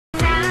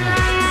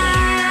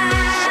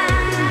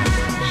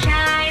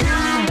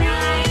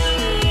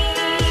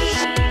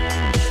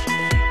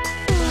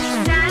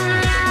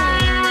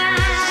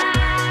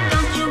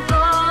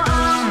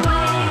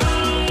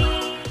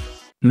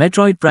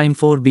Metroid Prime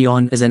 4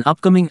 Beyond is an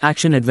upcoming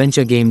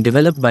action-adventure game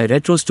developed by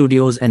Retro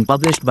Studios and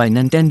published by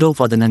Nintendo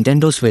for the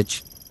Nintendo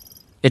Switch.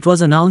 It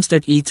was announced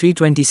at E3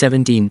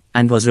 2017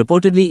 and was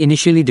reportedly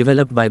initially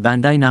developed by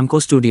Bandai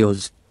Namco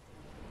Studios.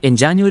 In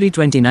January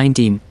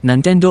 2019,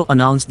 Nintendo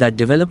announced that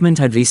development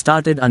had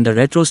restarted under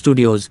Retro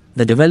Studios,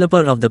 the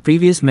developer of the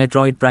previous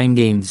Metroid Prime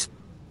games.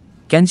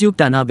 Kensuke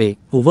Tanabe,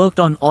 who worked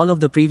on all of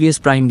the previous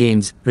Prime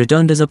games,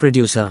 returned as a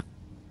producer.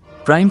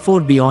 Prime 4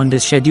 Beyond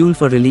is scheduled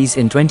for release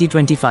in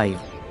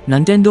 2025.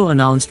 Nintendo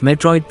announced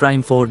Metroid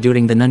Prime 4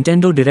 during the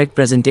Nintendo Direct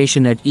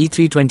presentation at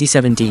E3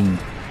 2017.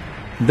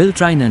 Bill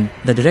Trinen,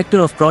 the director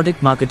of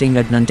product marketing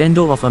at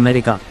Nintendo of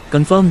America,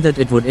 confirmed that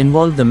it would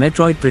involve the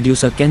Metroid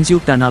producer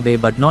Kensuke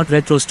Tanabe but not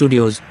Retro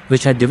Studios,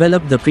 which had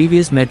developed the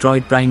previous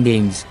Metroid Prime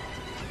games.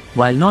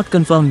 While not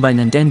confirmed by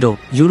Nintendo,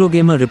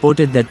 Eurogamer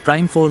reported that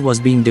Prime 4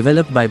 was being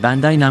developed by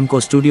Bandai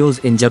Namco Studios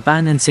in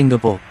Japan and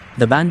Singapore.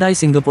 The Bandai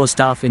Singapore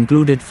staff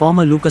included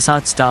former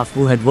LucasArts staff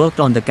who had worked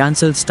on the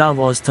cancelled Star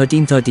Wars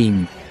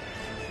 1313.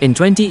 In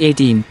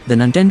 2018, the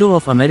Nintendo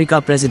of America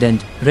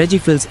president, Reggie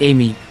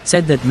Fils-Aimé,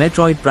 said that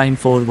Metroid Prime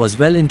 4 was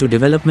well into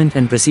development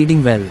and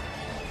proceeding well.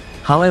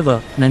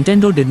 However,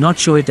 Nintendo did not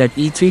show it at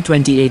E3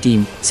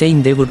 2018,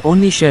 saying they would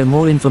only share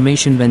more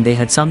information when they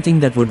had something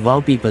that would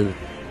wow people.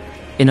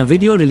 In a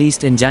video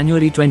released in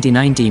January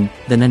 2019,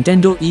 the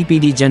Nintendo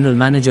EPD general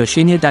manager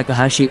Shinya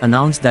Takahashi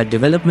announced that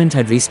development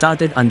had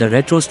restarted under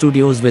Retro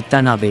Studios with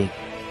Tanabe.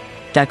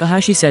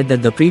 Takahashi said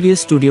that the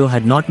previous studio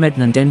had not met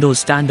Nintendo's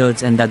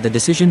standards and that the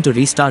decision to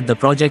restart the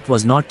project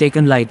was not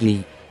taken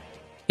lightly.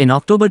 In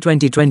October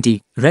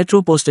 2020,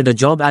 Retro posted a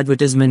job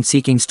advertisement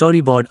seeking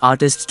storyboard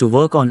artists to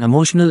work on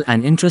emotional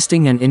and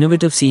interesting and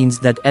innovative scenes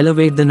that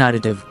elevate the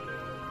narrative.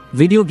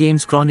 Video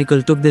Games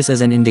Chronicle took this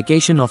as an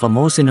indication of a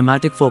more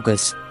cinematic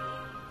focus.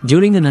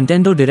 During a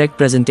Nintendo Direct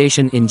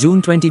presentation in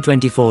June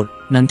 2024,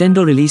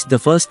 Nintendo released the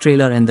first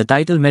trailer and the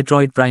title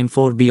Metroid Prime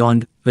 4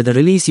 Beyond, with a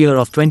release year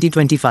of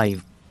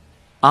 2025.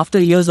 After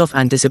years of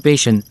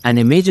anticipation and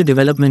a major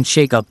development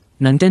shakeup,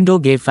 Nintendo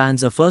gave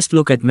fans a first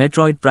look at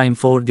Metroid Prime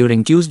 4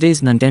 during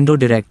Tuesday's Nintendo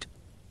Direct.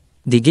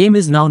 The game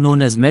is now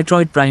known as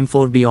Metroid Prime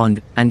 4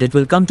 Beyond, and it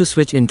will come to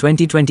Switch in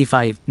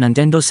 2025,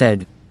 Nintendo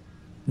said.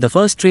 The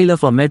first trailer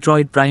for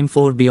Metroid Prime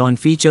 4 Beyond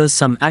features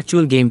some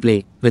actual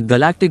gameplay, with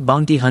galactic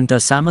bounty hunter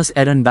Samus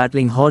Aran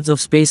battling hordes of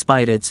space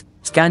pirates,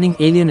 scanning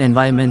alien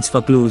environments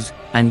for clues,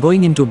 and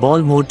going into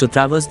ball mode to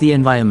traverse the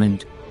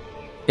environment.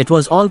 It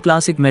was all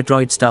classic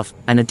Metroid stuff,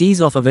 and a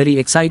tease of a very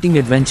exciting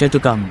adventure to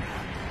come.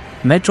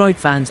 Metroid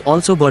fans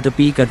also got a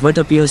peek at what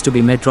appears to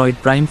be Metroid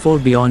Prime 4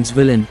 Beyond's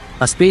villain,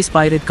 a space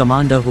pirate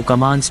commander who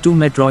commands two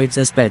Metroids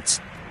as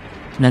pets.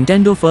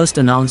 Nintendo first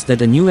announced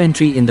that a new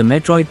entry in the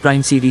Metroid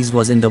Prime series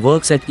was in the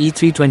works at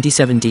E3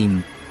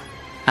 2017.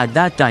 At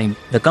that time,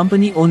 the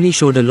company only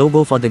showed a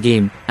logo for the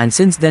game, and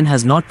since then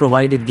has not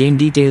provided game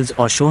details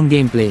or shown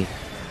gameplay.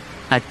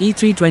 At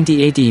E3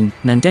 2018,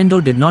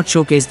 Nintendo did not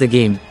showcase the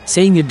game,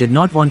 saying it did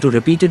not want to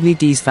repeatedly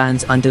tease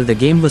fans until the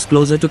game was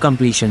closer to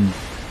completion.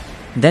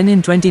 Then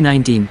in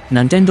 2019,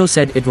 Nintendo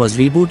said it was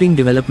rebooting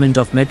development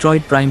of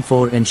Metroid Prime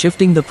 4 and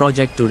shifting the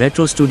project to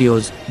Retro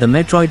Studios, the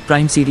Metroid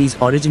Prime series'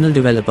 original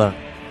developer.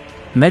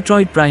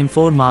 Metroid Prime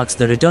 4 marks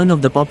the return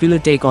of the popular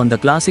take on the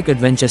classic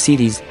adventure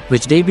series,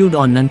 which debuted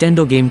on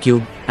Nintendo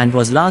GameCube, and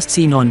was last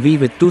seen on Wii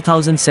with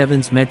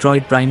 2007's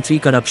Metroid Prime 3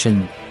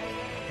 Corruption.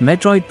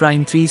 Metroid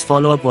Prime 3's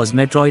follow-up was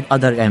Metroid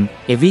Other M,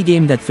 a Wii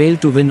game that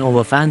failed to win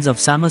over fans of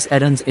Samus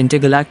Aran's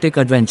intergalactic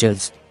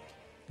adventures.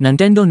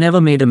 Nintendo never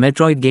made a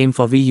Metroid game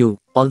for Wii U,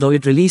 although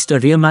it released a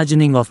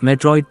reimagining of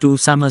Metroid 2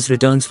 Samus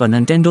Returns for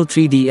Nintendo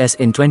 3DS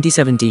in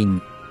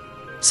 2017.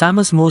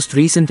 Samus' most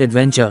recent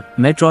adventure,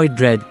 Metroid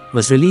Dread,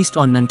 was released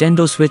on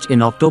Nintendo Switch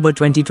in October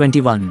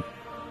 2021.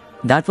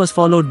 That was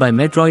followed by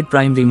Metroid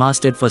Prime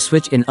Remastered for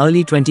Switch in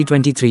early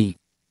 2023.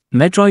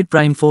 Metroid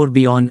Prime 4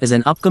 Beyond is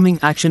an upcoming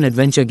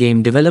action-adventure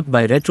game developed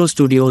by Retro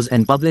Studios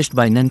and published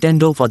by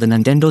Nintendo for the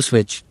Nintendo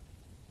Switch.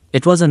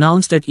 It was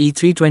announced at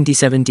E3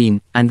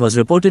 2017, and was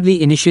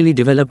reportedly initially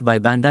developed by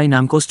Bandai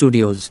Namco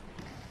Studios.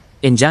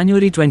 In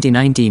January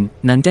 2019,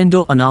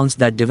 Nintendo announced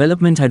that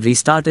development had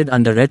restarted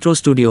under Retro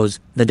Studios,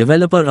 the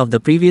developer of the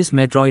previous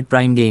Metroid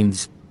Prime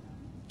games.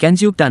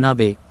 Kensuke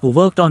Tanabe, who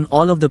worked on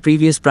all of the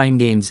previous Prime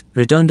games,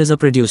 returned as a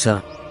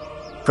producer.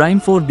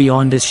 Prime 4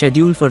 Beyond is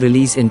scheduled for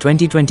release in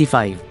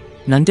 2025.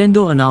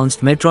 Nintendo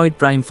announced Metroid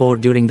Prime 4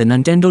 during the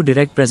Nintendo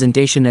Direct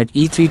presentation at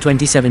E3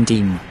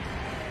 2017.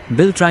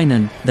 Bill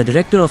Trinen, the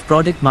director of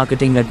product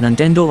marketing at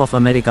Nintendo of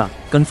America,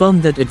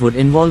 confirmed that it would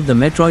involve the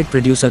Metroid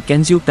producer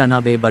Kensuke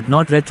Tanabe but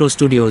not Retro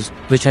Studios,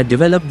 which had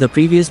developed the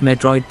previous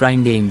Metroid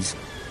Prime games.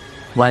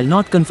 While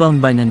not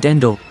confirmed by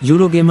Nintendo,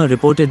 Eurogamer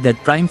reported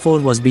that Prime 4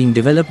 was being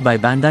developed by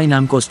Bandai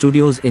Namco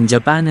Studios in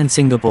Japan and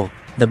Singapore.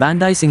 The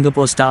Bandai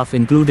Singapore staff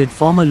included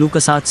former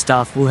LucasArts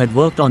staff who had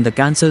worked on the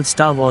cancelled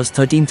Star Wars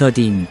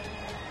 1313.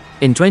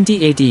 In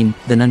 2018,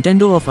 the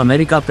Nintendo of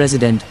America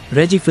president,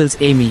 Reggie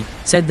Fils-Aimé,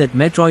 said that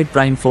Metroid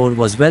Prime 4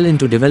 was well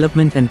into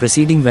development and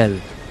proceeding well.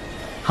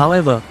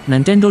 However,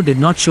 Nintendo did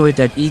not show it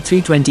at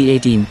E3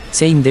 2018,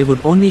 saying they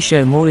would only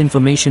share more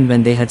information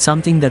when they had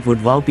something that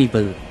would wow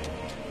people.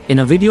 In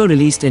a video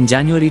released in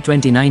January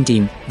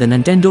 2019, the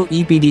Nintendo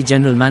EPD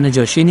general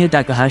manager Shinya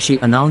Takahashi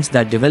announced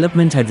that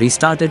development had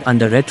restarted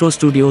under Retro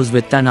Studios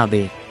with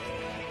Tanabe.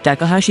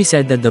 Takahashi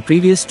said that the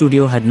previous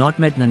studio had not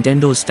met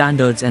Nintendo's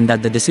standards and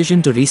that the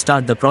decision to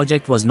restart the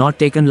project was not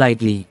taken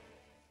lightly.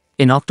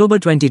 In October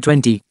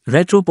 2020,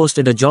 Retro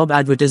posted a job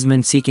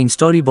advertisement seeking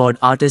storyboard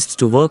artists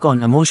to work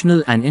on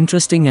emotional and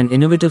interesting and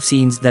innovative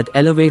scenes that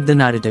elevate the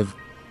narrative.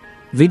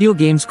 Video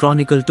Games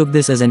Chronicle took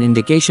this as an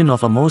indication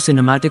of a more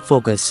cinematic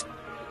focus.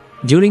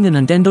 During a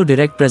Nintendo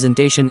Direct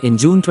presentation in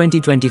June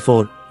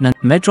 2024,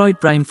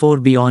 Metroid Prime 4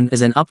 Beyond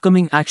is an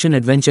upcoming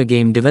action-adventure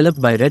game developed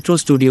by Retro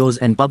Studios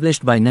and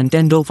published by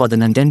Nintendo for the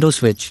Nintendo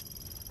Switch.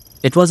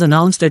 It was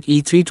announced at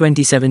E3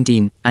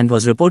 2017, and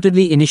was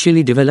reportedly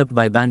initially developed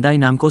by Bandai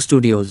Namco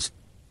Studios.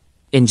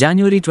 In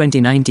January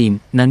 2019,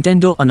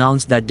 Nintendo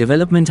announced that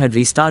development had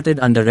restarted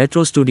under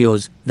Retro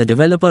Studios, the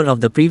developer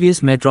of the previous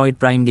Metroid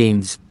Prime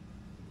games.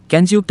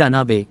 Kensuke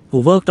Tanabe, who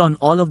worked on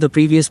all of the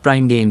previous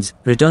Prime games,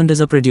 returned as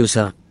a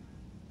producer.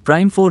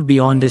 Prime 4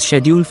 Beyond is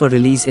scheduled for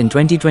release in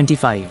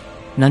 2025.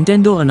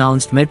 Nintendo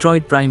announced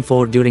Metroid Prime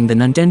 4 during the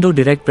Nintendo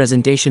Direct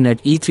presentation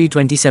at E3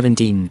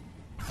 2017.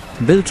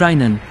 Bill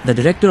Trinen, the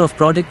director of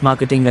product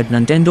marketing at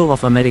Nintendo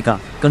of America,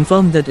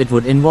 confirmed that it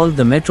would involve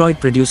the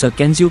Metroid producer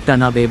Kensuke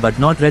Tanabe but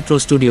not Retro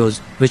Studios,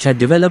 which had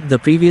developed the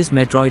previous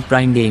Metroid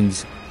Prime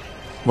games.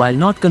 While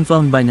not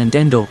confirmed by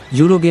Nintendo,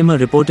 Eurogamer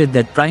reported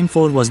that Prime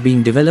 4 was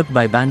being developed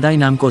by Bandai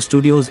Namco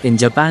Studios in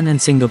Japan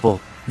and Singapore.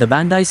 The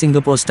Bandai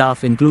Singapore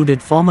staff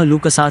included former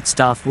LucasArts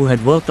staff who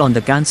had worked on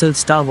the cancelled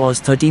Star Wars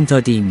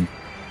 1313.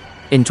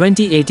 In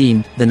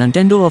 2018, the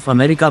Nintendo of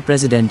America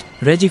president,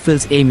 Reggie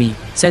Fils-Aimé,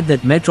 said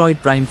that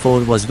Metroid Prime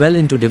 4 was well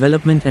into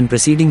development and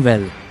proceeding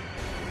well.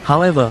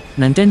 However,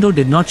 Nintendo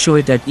did not show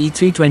it at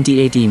E3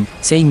 2018,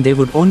 saying they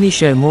would only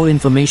share more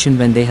information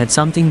when they had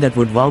something that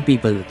would wow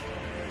people.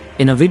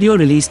 In a video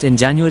released in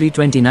January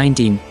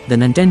 2019, the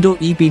Nintendo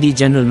EPD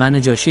general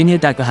manager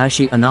Shinya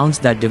Takahashi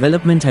announced that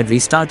development had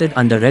restarted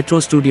under Retro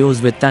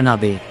Studios with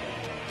Tanabe.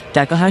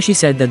 Takahashi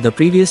said that the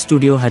previous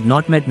studio had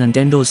not met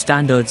Nintendo's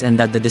standards and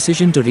that the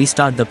decision to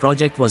restart the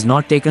project was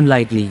not taken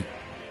lightly.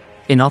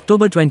 In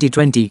October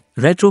 2020,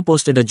 Retro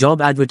posted a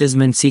job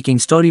advertisement seeking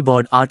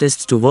storyboard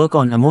artists to work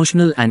on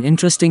emotional and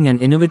interesting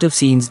and innovative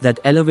scenes that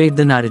elevate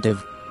the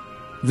narrative.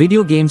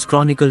 Video Games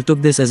Chronicle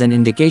took this as an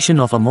indication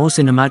of a more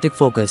cinematic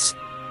focus.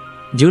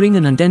 During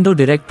a Nintendo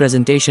Direct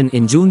presentation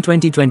in June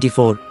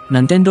 2024,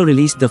 Nintendo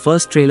released the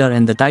first trailer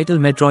and the title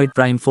Metroid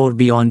Prime 4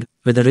 Beyond,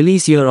 with a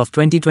release year of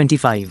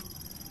 2025.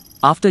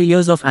 After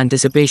years of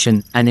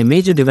anticipation and a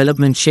major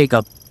development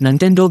shakeup,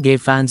 Nintendo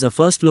gave fans a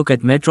first look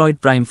at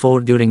Metroid Prime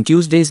 4 during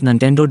Tuesday's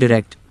Nintendo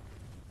Direct.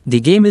 The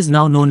game is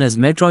now known as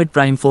Metroid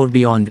Prime 4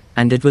 Beyond,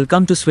 and it will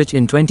come to Switch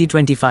in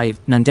 2025,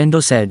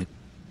 Nintendo said.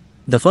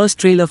 The first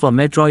trailer for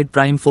Metroid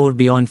Prime 4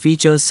 Beyond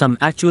features some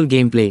actual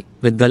gameplay,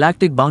 with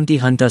galactic bounty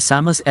hunter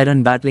Samus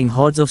Aran battling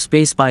hordes of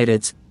space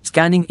pirates,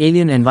 scanning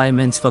alien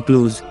environments for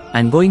clues,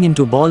 and going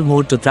into ball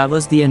mode to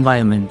traverse the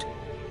environment.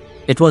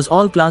 It was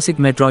all classic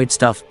Metroid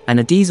stuff, and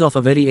a tease of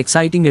a very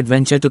exciting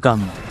adventure to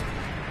come.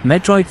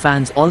 Metroid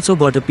fans also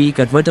got a peek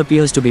at what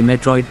appears to be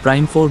Metroid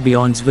Prime 4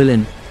 Beyond's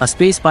villain, a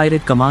space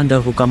pirate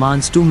commander who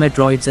commands two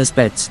Metroids as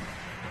pets.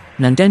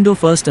 Nintendo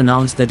first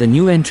announced that a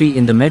new entry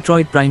in the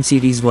Metroid Prime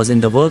series was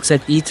in the works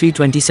at E3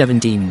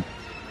 2017.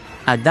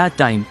 At that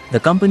time, the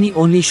company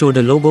only showed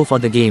a logo for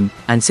the game,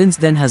 and since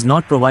then has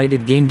not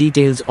provided game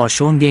details or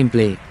shown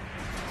gameplay.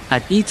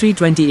 At E3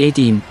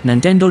 2018,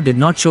 Nintendo did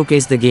not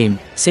showcase the game,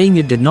 saying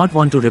it did not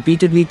want to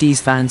repeatedly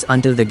tease fans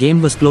until the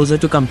game was closer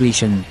to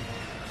completion.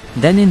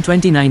 Then in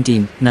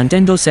 2019,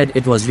 Nintendo said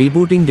it was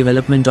rebooting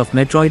development of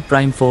Metroid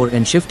Prime 4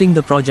 and shifting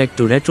the project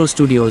to Retro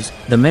Studios,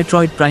 the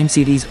Metroid Prime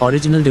series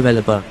original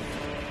developer.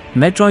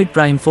 Metroid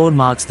Prime 4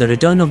 marks the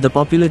return of the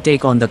popular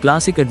take on the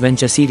classic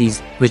adventure series,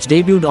 which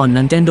debuted on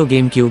Nintendo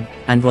GameCube,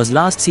 and was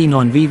last seen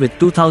on Wii with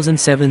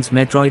 2007's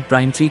Metroid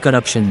Prime 3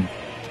 Corruption.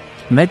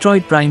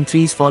 Metroid Prime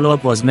 3's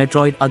follow-up was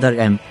Metroid Other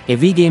M, a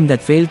Wii game that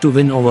failed to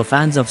win over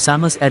fans of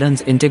Samus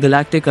Aran's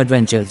intergalactic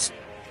adventures.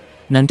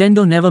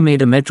 Nintendo never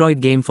made a Metroid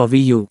game for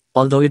Wii U,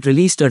 although it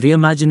released a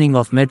reimagining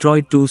of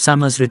Metroid 2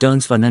 Samus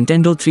Returns for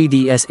Nintendo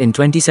 3DS in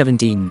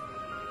 2017.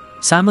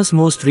 Samus'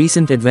 most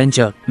recent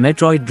adventure,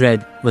 Metroid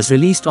Dread, was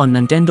released on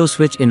Nintendo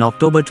Switch in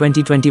October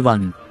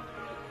 2021.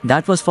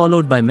 That was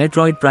followed by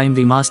Metroid Prime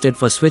Remastered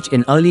for Switch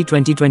in early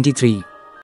 2023.